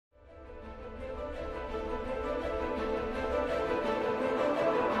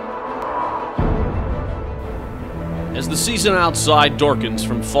As the season outside darkens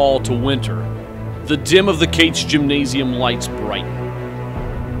from fall to winter, the dim of the Cates Gymnasium lights brighten.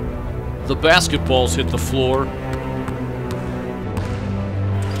 The basketballs hit the floor.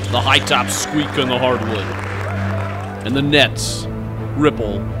 The high tops squeak on the hardwood. And the nets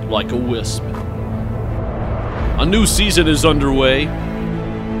ripple like a wisp. A new season is underway.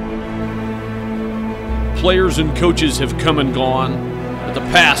 Players and coaches have come and gone, but the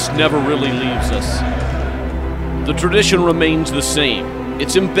past never really leaves us. The tradition remains the same.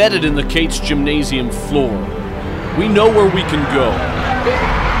 It's embedded in the Cates Gymnasium floor. We know where we can go.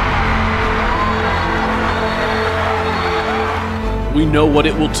 We know what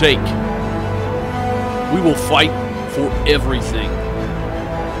it will take. We will fight for everything.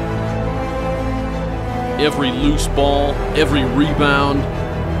 Every loose ball, every rebound,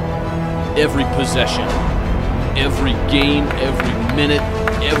 every possession, every game, every minute,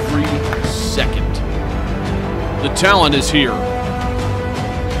 every second. The talent is here.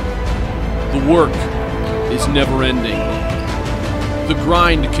 The work is never ending. The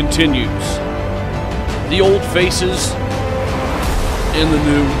grind continues. The old faces and the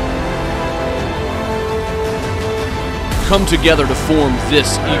new come together to form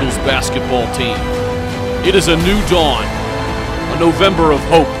this Eagles basketball team. It is a new dawn, a November of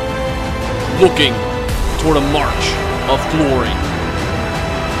hope, looking toward a march of glory.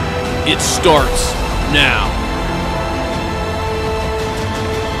 It starts now.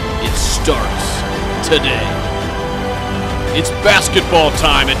 It starts today. It's basketball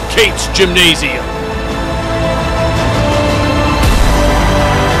time at Cates Gymnasium.